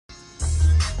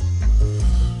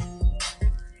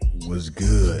Was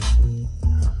good.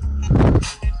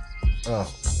 Oh.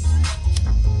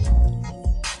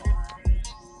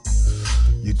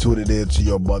 You tuned it in to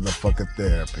your motherfucking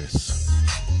therapist.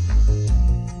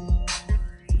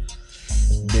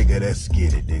 Nigga, let's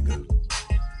get it, nigga.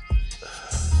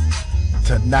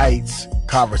 Tonight's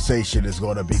conversation is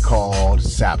going to be called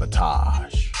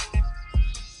sabotage.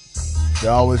 They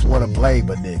always want to blame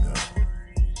a nigga,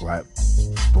 right?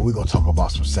 But we're going to talk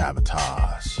about some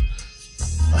sabotage.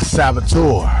 A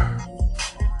saboteur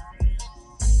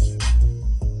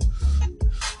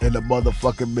in the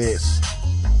motherfucking midst.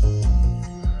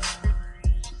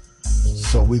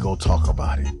 So we gonna talk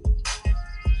about it.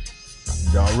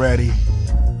 Y'all ready?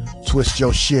 Twist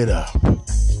your shit up.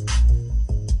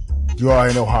 You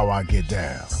already know how I get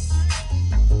down.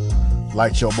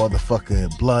 Light your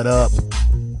motherfucking blood up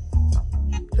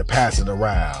and pass it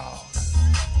around.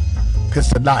 Cause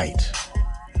tonight,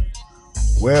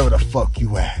 wherever the fuck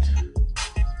you at,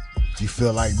 if you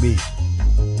feel like me,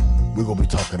 we're gonna be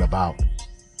talking about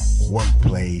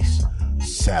workplace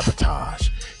sabotage.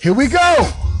 Here we go!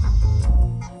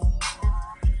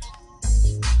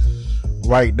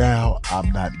 Right now,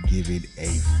 I'm not giving a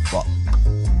fuck.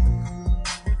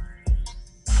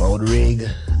 Phone ring,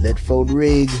 let phone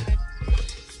ring.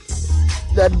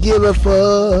 Not give a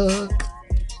fuck.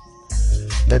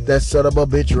 Let that son of a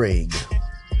bitch ring.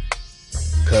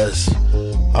 Cause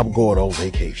I'm going on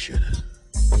vacation.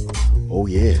 Oh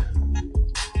yeah.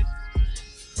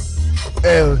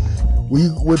 And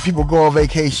when people go on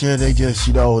vacation, they just,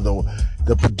 you know,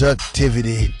 the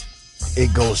productivity,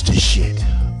 it goes to shit.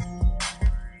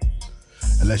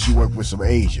 Unless you work with some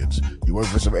Asians. You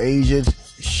work with some Asians,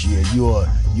 shit, you'll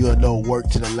know work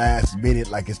to the last minute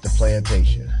like it's the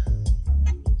plantation.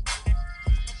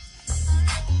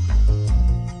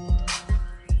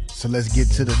 So let's get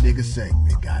to the nigga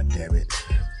segment, god damn it.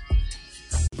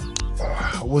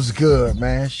 What's good,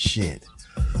 man? Shit.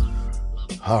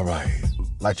 Alright.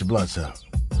 Light your blunts up.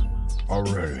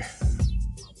 Alright.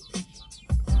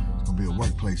 It's gonna be a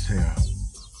workplace here.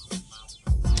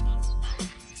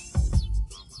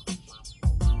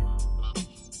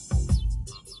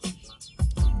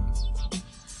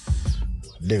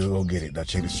 Nigga gonna get it. Now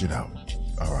check this shit out.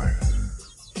 Alright.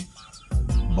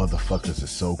 Motherfuckers are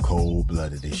so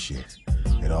cold-blooded this shit.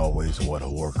 It always wanna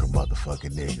work a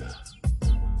motherfucking nigga.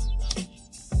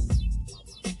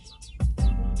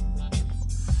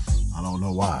 I don't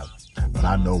know why, but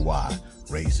I know why.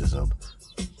 Racism,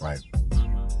 right?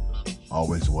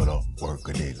 Always wanna work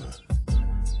a nigga.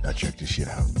 Now check this shit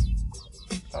out.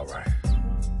 Alright.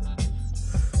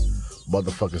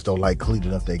 Motherfuckers don't like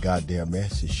cleaning up their goddamn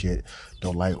mess and shit.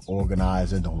 Don't like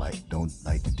organizing. Don't like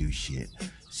to do shit.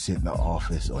 Sit in the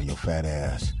office on your fat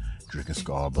ass, drinking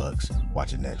Starbucks,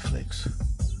 watching Netflix.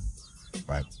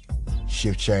 Right?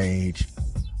 Shift change.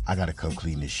 I gotta come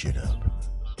clean this shit up.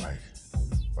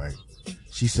 Right?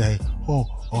 She say, oh,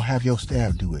 have your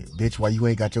staff do it. Bitch, why you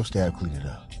ain't got your staff clean it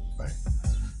up? Right?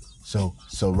 So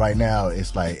right now,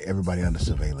 it's like everybody under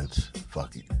surveillance.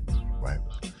 Fuck it. Right?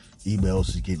 Emails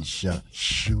is getting shot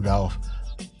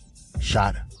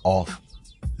off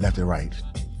left and right.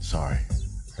 Sorry.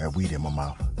 I have weed in my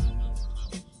mouth.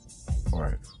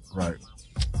 Right.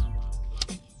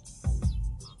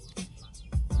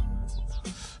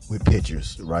 With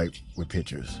pictures, right? With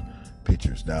pictures.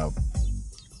 Now,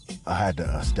 I had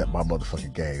to step my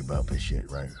motherfucking game up and shit,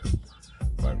 right?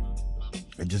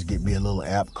 And just get me a little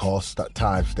app called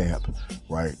Timestamp,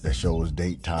 right? That shows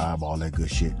date, time, all that good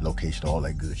shit, location, all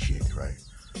that good shit, right?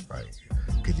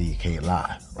 Cause you can't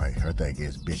lie, right? Her thing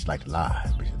is, bitch like to lie.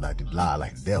 Bitch like to lie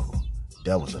like the devil.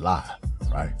 Devil's a lie,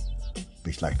 right?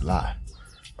 Bitch like to lie,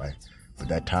 right? But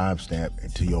that timestamp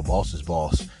into your boss's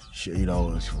boss, shit, you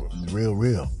know, it's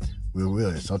real.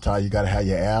 And sometimes you gotta have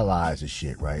your allies and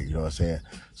shit, right? You know what I'm saying?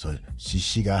 So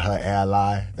she got her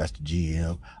ally, that's the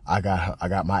GM. I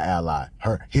got my ally,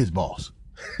 his boss.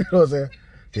 You know what I'm saying?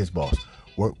 His boss.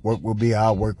 Work with me,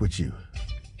 I'll work with you.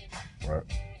 Right?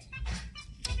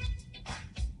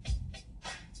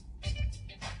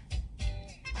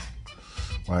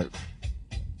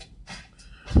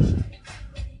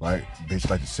 Bitch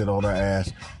like to sit on her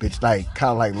ass. Bitch like,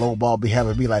 kind of like lowball be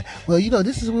having me like, well, you know,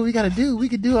 this is what we gotta do. We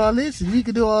can do all this and we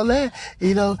can do all that,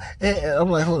 you know. And I'm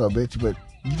like, hold on, bitch, but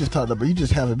you just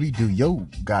having me do your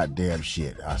goddamn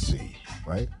shit. I see,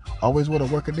 right? Always want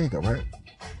to work a nigga, right?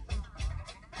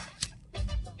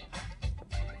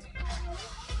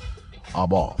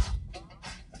 I'm off.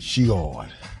 She on.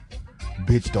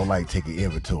 Bitch don't like taking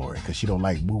inventory because she don't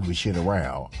like moving shit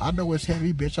around. I know it's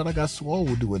heavy, bitch. I done got swole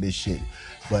doing this shit.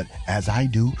 But as I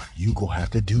do, you gonna have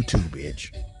to do too,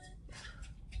 bitch.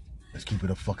 Let's keep it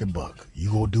a fucking buck.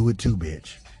 You gonna do it too,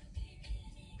 bitch.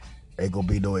 Ain't gonna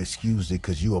be no excuse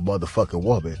because you a motherfucking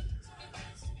woman.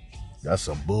 That's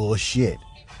some bullshit.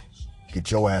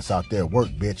 Get your ass out there, work,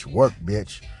 bitch,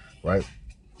 right?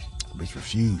 Bitch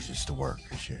refuses to work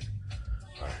and shit.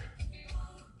 Right.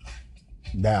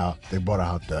 Now they brought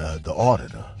out the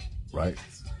auditor, right?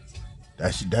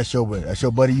 That's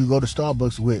your buddy you go to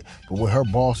Starbucks with, but when her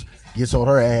boss gets on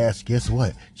her ass, guess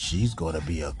what? She's gonna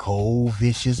be a cold,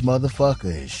 vicious motherfucker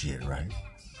and shit, right?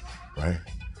 Right?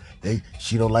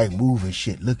 She don't like moving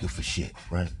shit, looking for shit,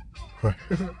 right? Right.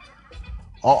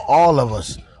 all of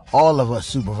us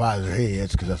supervisor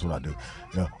heads, because that's what I do.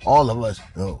 All of us,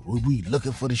 we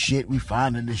looking for the shit, we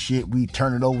finding the shit, we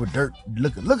turning over dirt,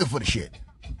 looking for the shit.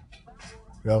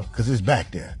 Because it's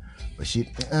back there. But shit,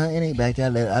 it ain't back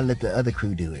there. I let the other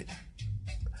crew do it.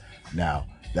 Now,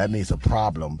 that means a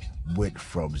problem went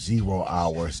from 0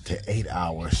 hours to 8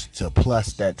 hours to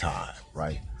plus that time,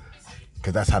 right?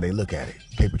 Because that's how they look at it.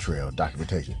 Paper trail,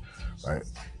 documentation, right?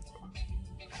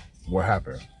 What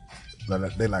happened?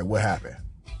 They like, what happened,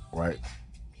 right?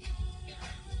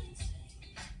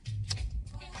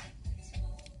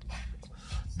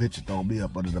 Bitch throw me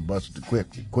up under the bus with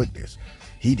the quickness.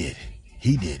 He did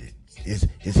it.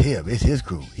 It's him. It's his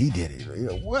crew. He did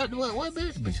it. What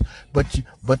bitch?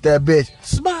 But that bitch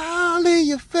smile in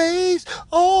your face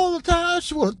all the time.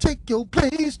 She wanna take your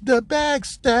place. The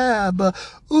backstabber,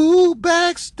 ooh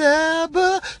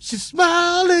backstabber. She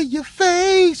smile in your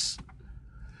face.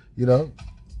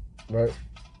 Right?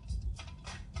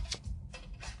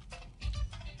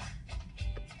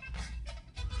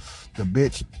 The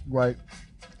bitch, right,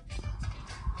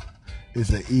 is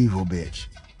an evil bitch.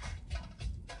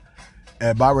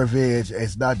 And my revenge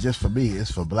is not just for me,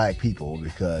 it's for black people,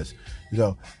 because,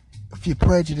 if you're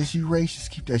prejudiced, you racist,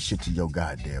 keep that shit to your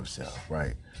goddamn self,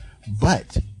 right?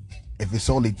 But if it's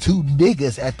only 2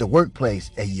 niggas at the workplace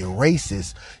and you're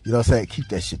racist, you know what I'm saying? Keep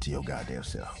that shit to your goddamn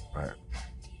self, right?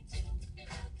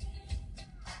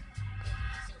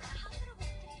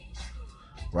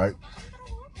 Right?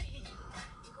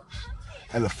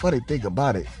 And the funny thing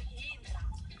about it,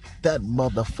 that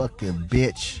motherfucking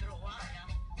bitch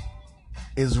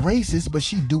is racist, but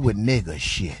she doing nigga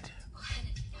shit,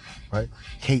 right?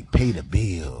 Can't pay the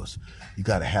bills. You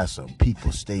gotta have some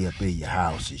people stay up in your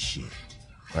house and shit,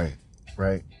 right?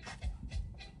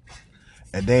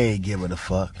 And they ain't giving a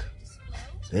fuck.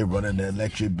 They running the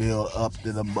electric bill up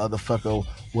to the motherfucker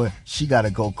where she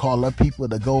gotta go call up people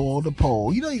to go on the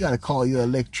pole. You gotta call your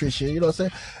electrician. You know what I'm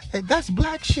saying? Hey, that's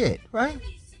black shit, right?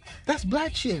 That's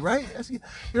black shit, right? That's,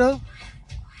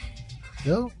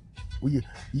 you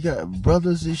got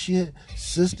brothers and shit,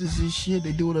 sisters and shit.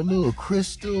 They doing a little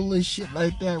crystal and shit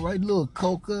like that, right? Little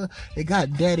coca. They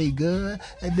got daddy gun,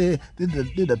 and then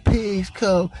the pigs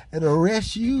come and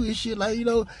arrest you and shit. Like,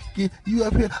 get you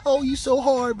up here. Oh, you so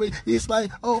hard, but it's like,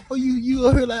 oh, you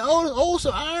up here like, oh,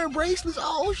 some iron bracelets.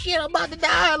 Oh shit, I'm about to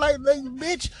die. Like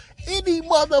bitch, any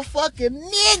motherfucking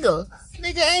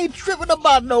nigga ain't tripping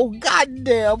about no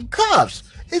goddamn cuffs.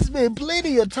 It's been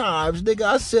plenty of times, nigga,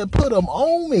 I said, put them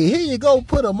on me. Here you go,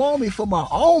 put them on me for my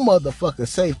own motherfucking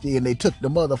safety, and they took the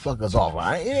motherfuckers off.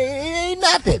 It ain't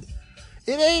nothing.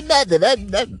 It ain't nothing.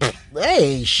 That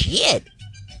ain't shit.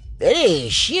 That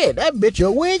ain't shit. That bitch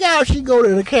a wig out, she go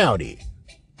to the county.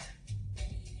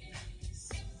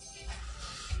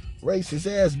 Racist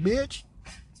ass bitch.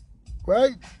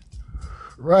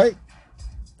 Right?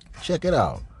 Check it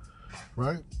out.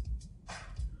 Right?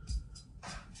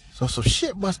 So some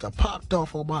shit must have popped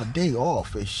off on my day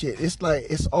off and shit. It's like,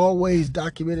 it's always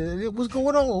documented. What's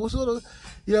going on? What's sort of,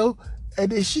 and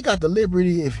then she got the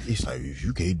liberty. It's like, if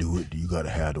you can't do it, you got to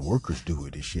have the workers do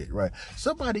it and shit, right?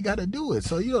 Somebody got to do it.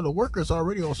 So, the workers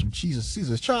already on some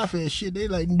Caesar's trifle and shit. They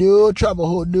like, no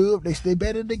trouble, no. They stay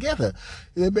better together.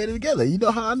 They better together. You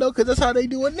know how I know? Because that's how they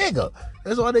do a nigga.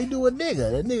 That's why they do a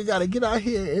nigga. That nigga got to get out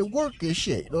here and work and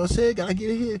shit. You know what I'm saying? Got to get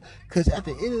in here. Because at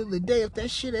the end of the day, if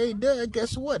that shit ain't done,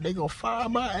 guess what? They going to fire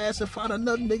my ass and find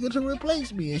another nigga to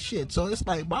replace me and shit. So it's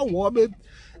like my woman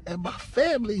and my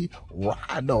family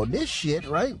ride on this shit,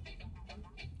 right?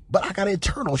 But I got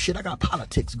internal shit. I got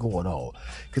politics going on.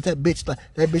 Cause that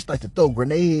bitch like to throw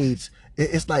grenades.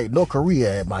 It's like North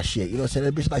Korea at my shit. You know what I'm saying?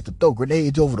 That bitch like to throw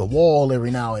grenades over the wall every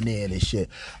now and then and shit.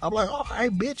 I'm like, all right,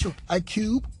 bitch.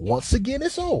 IQ, once again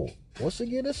it's old.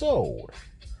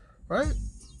 Right?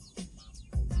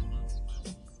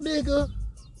 Nigga.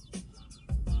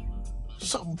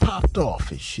 Something popped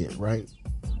off and shit, right?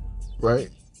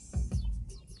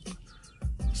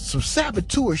 Some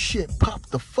saboteur shit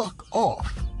popped the fuck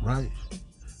off, right?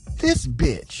 This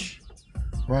bitch,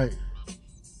 right?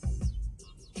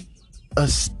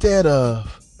 Instead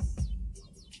of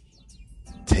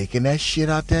taking that shit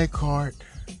out that cart.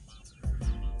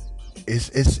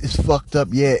 It's fucked up.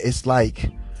 Yeah, it's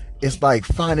like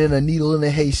finding a needle in a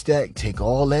haystack. Take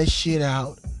all that shit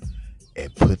out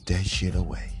and put that shit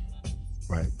away.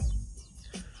 Right?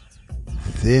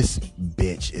 This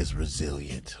bitch is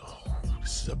resilient. Oh,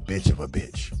 this is a bitch of a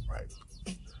bitch. Right?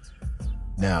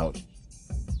 Now,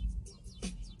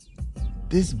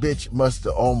 this bitch must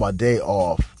have, on my day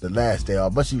off, the last day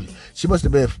off, but she must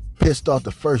have been pissed off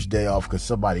the first day off because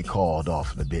somebody called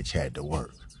off and the bitch had to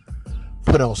work.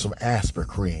 Put on some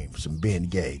Aspercream, some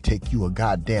Bengay, take you a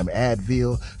goddamn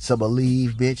Advil, some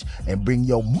Aleve, bitch, and bring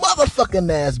your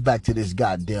motherfucking ass back to this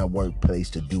goddamn workplace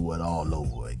to do it all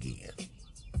over again.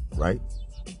 Right?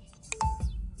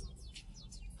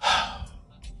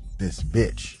 This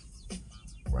bitch,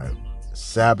 right?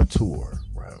 Saboteur,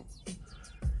 right?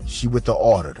 She with the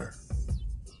auditor.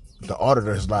 The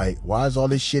auditor's like, why is all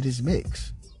this shit is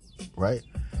mixed? Right?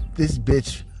 This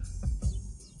bitch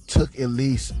took at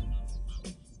least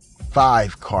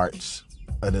 5 carts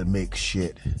of the mixed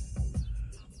shit,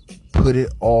 put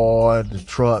it on the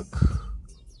truck,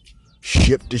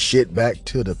 shipped the shit back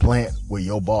to the plant where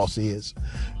your boss is,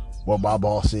 where my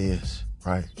boss is,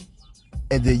 right?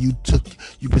 And then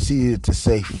you proceeded to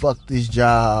say, fuck this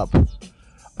job,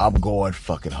 I'm going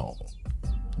fucking home.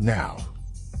 Now,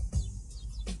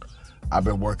 I've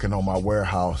been working on my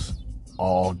warehouse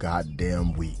all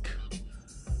goddamn week,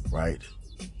 right?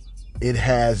 It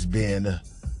has been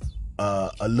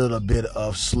a little bit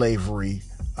of slavery.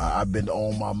 I've been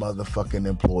on my motherfucking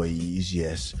employees,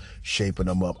 yes, shaping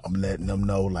them up. I'm letting them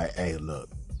know, like, hey, look,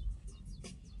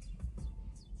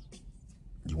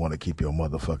 you want to keep your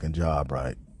motherfucking job,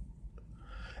 right?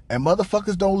 And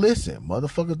motherfuckers don't listen.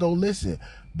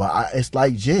 But it's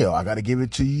like jail. I got to give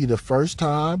it to you the first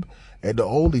time and the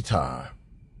only time.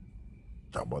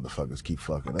 Y'all motherfuckers keep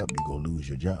fucking up, you gonna lose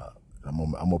your job. I'm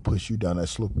gonna push you down that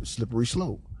slippery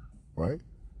slope, right?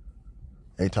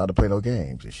 Ain't time to play no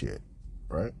games and shit,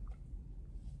 right?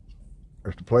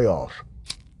 It's the playoffs,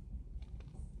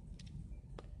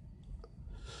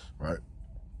 right?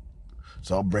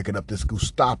 So I'm breaking up this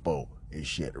Gestapo and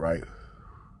shit, right?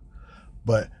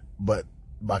 But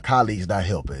my colleagues not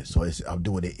helping, so I'm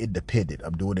doing it independent.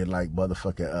 I'm doing it like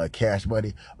motherfucking Cash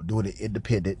Money. I'm doing it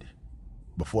independent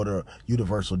before the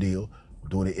Universal deal. I'm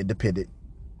doing it independent,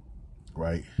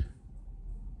 right?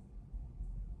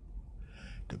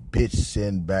 The bitch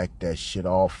send back that shit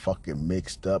all fucking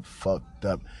mixed up, fucked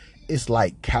up. It's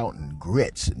like counting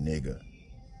grits, nigga.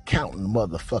 Counting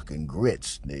motherfucking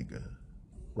grits, nigga.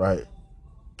 Right?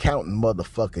 Counting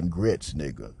motherfucking grits,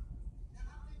 nigga.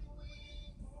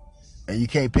 And you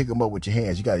can't pick them up with your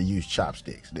hands. You got to use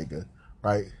chopsticks, nigga.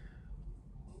 Right?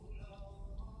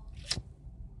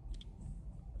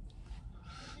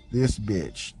 This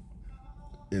bitch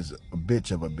is a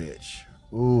bitch of a bitch.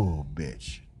 Ooh,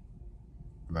 bitch.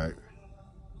 Right?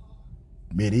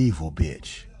 Medieval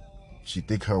bitch. She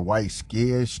think her white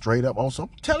skin straight up. Also, I'm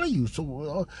telling you,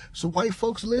 so white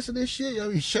folks listen to this shit. I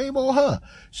mean, shame on her.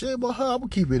 Shame on her. I'm gonna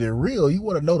keep it in real. You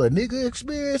want to know the nigga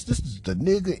experience? This is the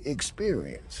nigga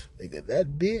experience. Nigga,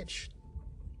 that bitch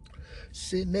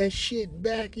send that shit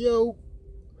back, yo.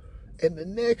 And the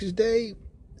next day,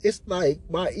 it's like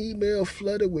my email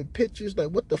flooded with pictures like,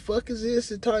 what the fuck is this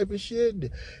and type of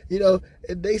shit, you know,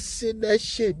 and they send that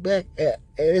shit back and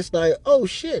it's like, oh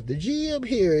shit, the GM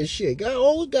here and shit,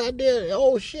 oh goddamn,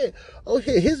 oh shit, oh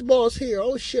shit, his boss here,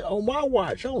 oh shit, on my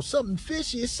watch, oh something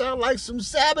fishy, it sound like some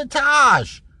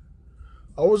sabotage.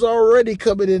 I was already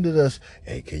coming into this,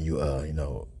 hey, can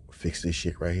you, fix this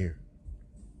shit right here?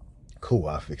 Cool,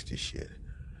 I'll fix this shit.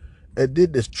 And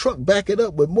then this truck back it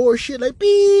up with more shit like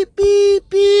beep, beep,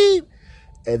 beep.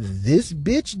 And this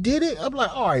bitch did it. I'm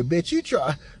like, all right, bitch, you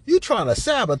trying to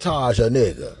sabotage a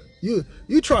nigga. You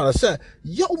trying to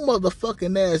your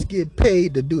motherfucking ass get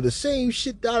paid to do the same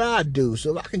shit that I do.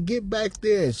 So if I can get back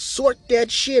there and sort that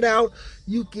shit out,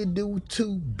 you can do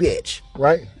too, bitch.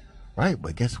 Right? Right,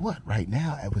 but guess what? Right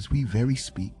now, as we very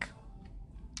speak,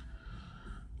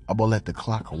 I'm gonna let the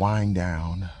clock wind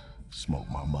down. Smoke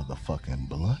my motherfucking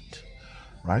blunt,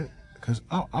 right? Because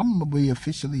I'm gonna be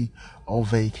officially on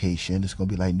vacation. It's gonna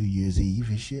be like New Year's Eve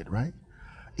and shit, right?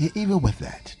 Even with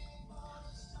that,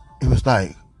 it was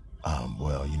like,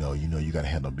 well, you gotta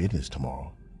handle business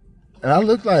tomorrow. And I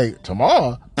looked like,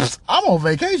 tomorrow? I'm on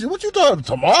vacation. What you talking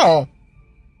tomorrow?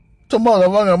 Tomorrow.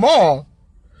 I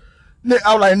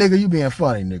was like, nigga, you being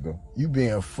funny, nigga. You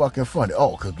being fucking funny.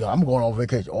 Oh, cause I'm going on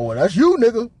vacation. Oh, that's you,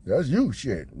 nigga. That's you,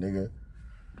 shit, nigga.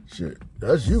 Shit,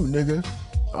 that's you, nigga.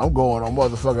 I'm going on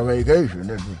motherfucking vacation,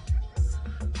 nigga.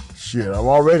 Shit, I'm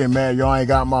already mad y'all ain't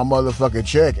got my motherfucking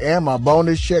check and my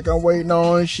bonus check I'm waiting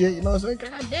on and shit. You know what I'm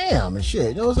saying? God damn and shit.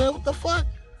 You know what I'm saying? What the fuck?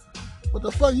 What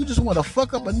the fuck? You just want to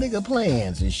fuck up a nigga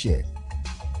plans and shit.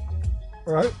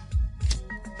 Right?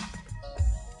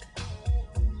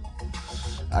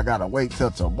 I gotta wait till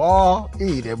tomorrow.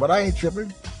 Eat it, but I ain't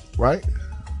tripping. Right?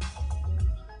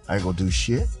 I ain't gonna do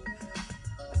shit.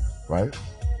 Right?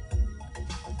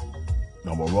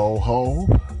 I'm gonna roll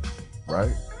home.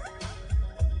 Right?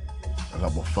 And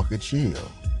I'm gonna fucking chill.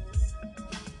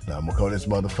 Now I'm gonna call this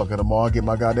motherfucker tomorrow, get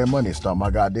my goddamn money, and start my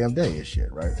goddamn day and shit,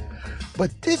 right?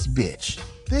 But this bitch,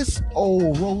 this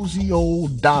old Rosie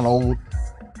old Donald,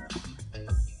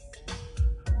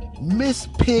 Miss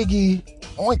Piggy,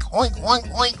 oink, oink, oink,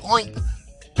 oink, oink,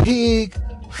 pig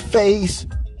face,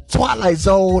 Twilight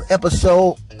Zone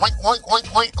episode, oink, oink, oink,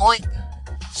 oink, oink,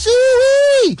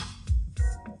 see,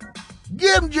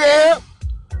 get him, Jab,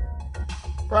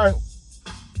 right?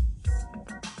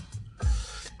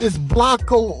 This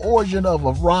Blanco origin of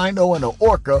a rhino and an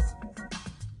orca,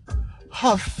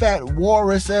 her fat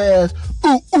walrus ass,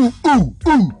 ooh, ooh, ooh,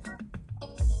 ooh.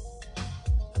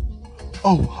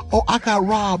 Oh, I got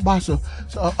robbed by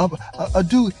a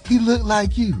dude, he looked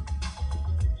like you.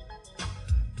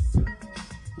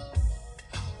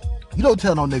 You don't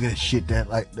tell no nigga that shit that,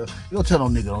 like, you don't tell no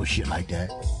nigga no shit like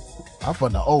that. I'm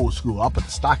from the old school. I put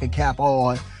the stocking cap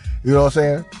on, you know what I'm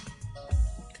saying?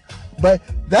 But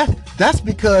that's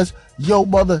because your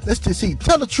mother, let's just see,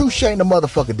 tell the truth, she ain't the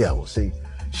motherfucking devil, see?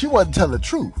 She wasn't telling the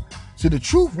truth. See, the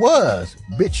truth was,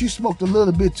 bitch, you smoked a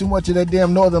little bit too much of that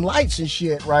damn Northern Lights and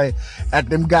shit, right?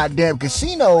 At them goddamn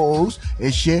casinos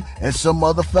and shit, and some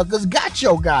motherfuckers got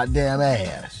your goddamn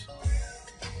ass.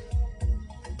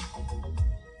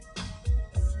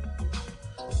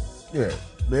 Yeah,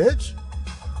 bitch.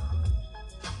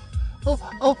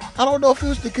 Oh, I don't know if it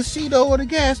was the casino or the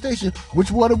gas station. Which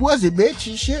one was it,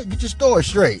 bitch? Shit, get your story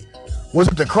straight. Was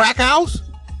it the crack house?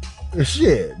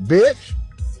 Shit, bitch.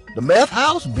 The meth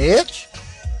house, bitch.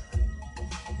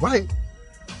 Right.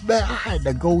 Man, I had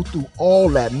to go through all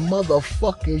that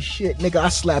motherfucking shit. Nigga, I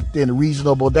slapped in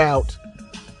Reasonable Doubt.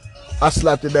 I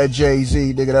slapped in that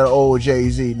Jay-Z, nigga, that old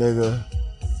Jay-Z, nigga.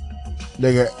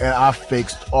 Nigga, and I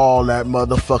fixed all that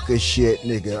motherfucking shit,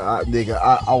 nigga.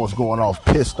 I was going off,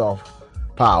 pissed off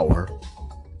power.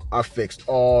 I fixed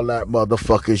all that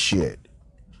motherfucking shit.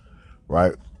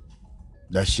 Right?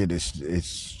 That shit is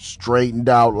straightened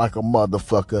out like a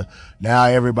motherfucker. Now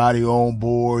everybody on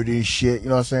board and shit, you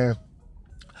know what I'm saying?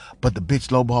 But the bitch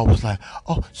lowball was like,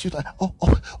 she was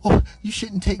like, you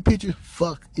shouldn't take pictures.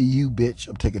 Fuck you, bitch.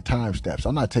 I'm taking timestamps.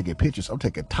 I'm not taking pictures. I'm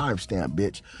taking timestamp,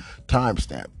 bitch.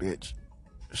 Timestamp, bitch.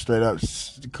 Straight up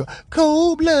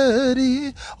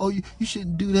cold-blooded. Oh, you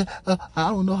shouldn't do that. I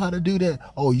don't know how to do that.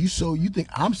 Oh, you think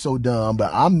I'm so dumb,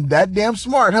 but I'm that damn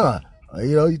smart, huh?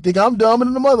 You know, you think I'm dumber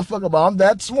than the motherfucker, but I'm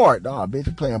that smart. Nah, bitch,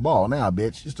 you playing ball now,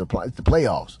 bitch. It's the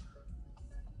playoffs.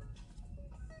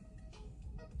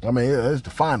 I mean, it's the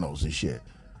finals and shit.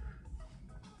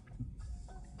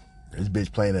 This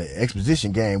bitch playing an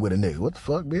exposition game with a nigga. What the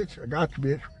fuck, bitch? I got you,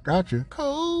 bitch. Got you.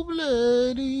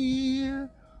 Cold-blooded.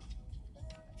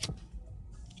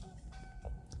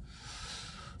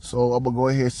 So I'm gonna go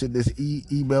ahead and send this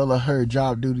email of her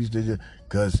job duties to,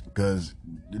 cause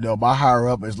you know my higher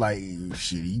up is like,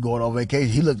 shit, you going on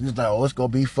vacation? He looks like, oh, it's gonna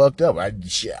be fucked up. I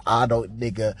don't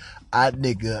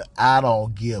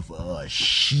give a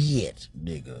shit,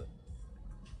 nigga.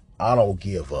 I don't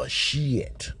give a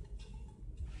shit.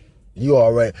 You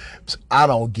already, I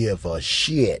don't give a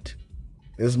shit.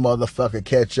 This motherfucker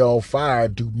catch on fire.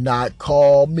 Do not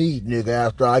call me, nigga,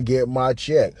 after I get my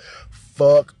check.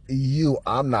 Fuck you.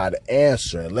 I'm not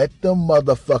answering. Let them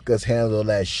motherfuckers handle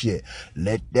that shit.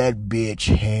 Let that bitch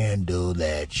handle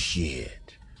that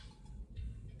shit.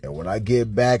 And when I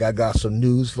get back, I got some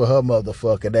news for her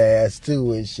motherfucking ass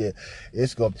too and shit.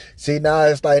 It's gonna see now.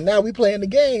 It's like now we playing the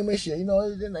game and shit. You know,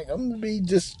 like, I'm gonna be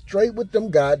just straight with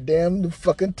them goddamn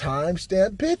fucking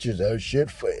timestamp pictures of shit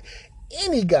for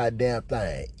any goddamn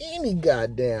thing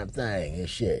and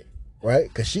shit.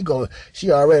 Right? Cause she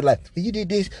already like, you did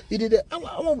this, you did that. I'm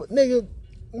nigga,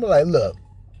 I'm like, look,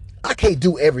 I can't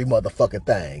do every motherfucking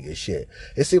thing and shit.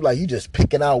 It seems like you just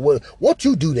picking out what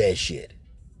you do that shit.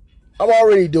 I'm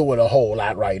already doing a whole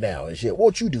lot right now and shit.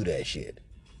 Won't you do that shit?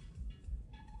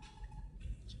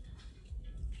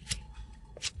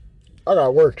 I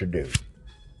got work to do.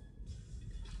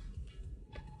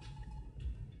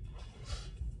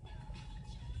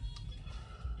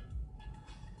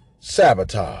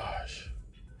 Sabotage.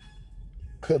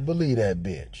 Couldn't believe that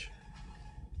bitch.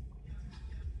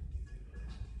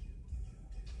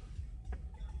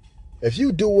 If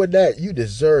you doing that, you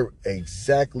deserve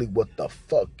exactly what the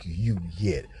fuck you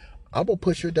get. I'm gonna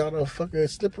push her down a fucking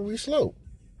slippery slope.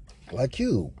 Like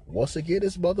you. Once again,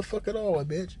 this motherfucking on,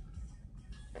 bitch.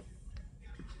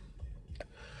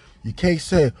 You can't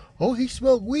say, oh, he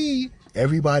smoked weed.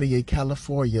 Everybody in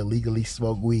California legally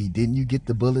smoke weed. Didn't you get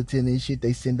the bulletin and shit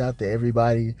they send out to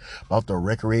everybody about the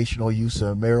recreational use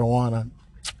of marijuana?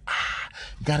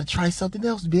 You gotta try something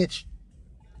else, bitch.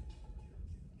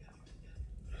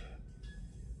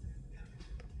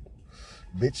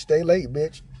 Bitch, stay late,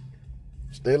 bitch.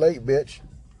 Stay late, bitch.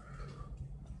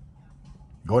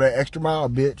 Go that extra mile,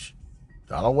 bitch.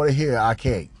 I don't want to hear I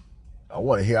can't. I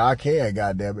want to hear I can,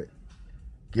 goddammit.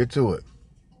 Get to it.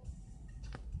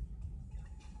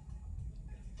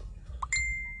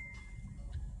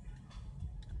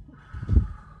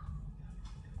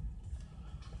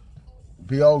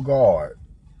 Be on guard.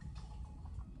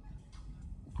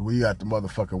 We at the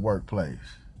motherfucking workplace.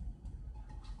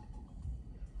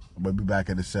 I'm gonna be back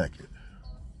in a second.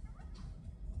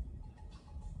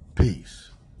 Peace.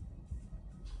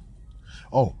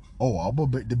 Oh,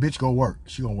 the bitch gonna work.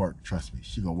 She gonna work. Trust me.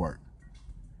 She gonna work.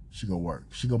 She gonna work.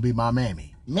 She gonna be my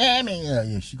mammy. Mammy.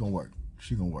 Yeah, she gonna work.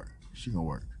 She gonna work. She gonna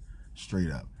work.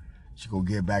 Straight up. She gonna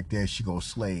get back there. She gonna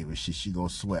slave and shit. She gonna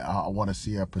sweat. I want to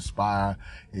see her perspire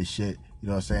and shit. You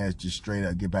know what I'm saying? Just straight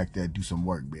up get back there. Do some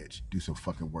work, bitch. Do some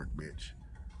fucking work, bitch.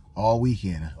 All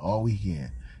weekend. All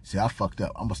weekend. See, I fucked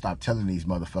up. I'm gonna stop telling these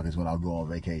motherfuckers when I go on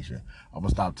vacation. I'm gonna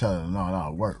stop telling them,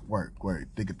 no, work.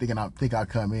 Think I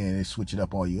come in and switch it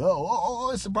up on you.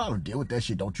 Oh, it's a problem. Deal with that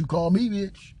shit. Don't you call me,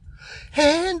 bitch.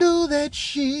 Handle that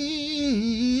shit.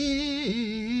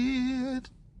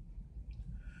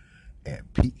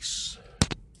 And peace.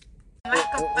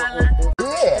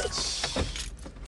 Bitch.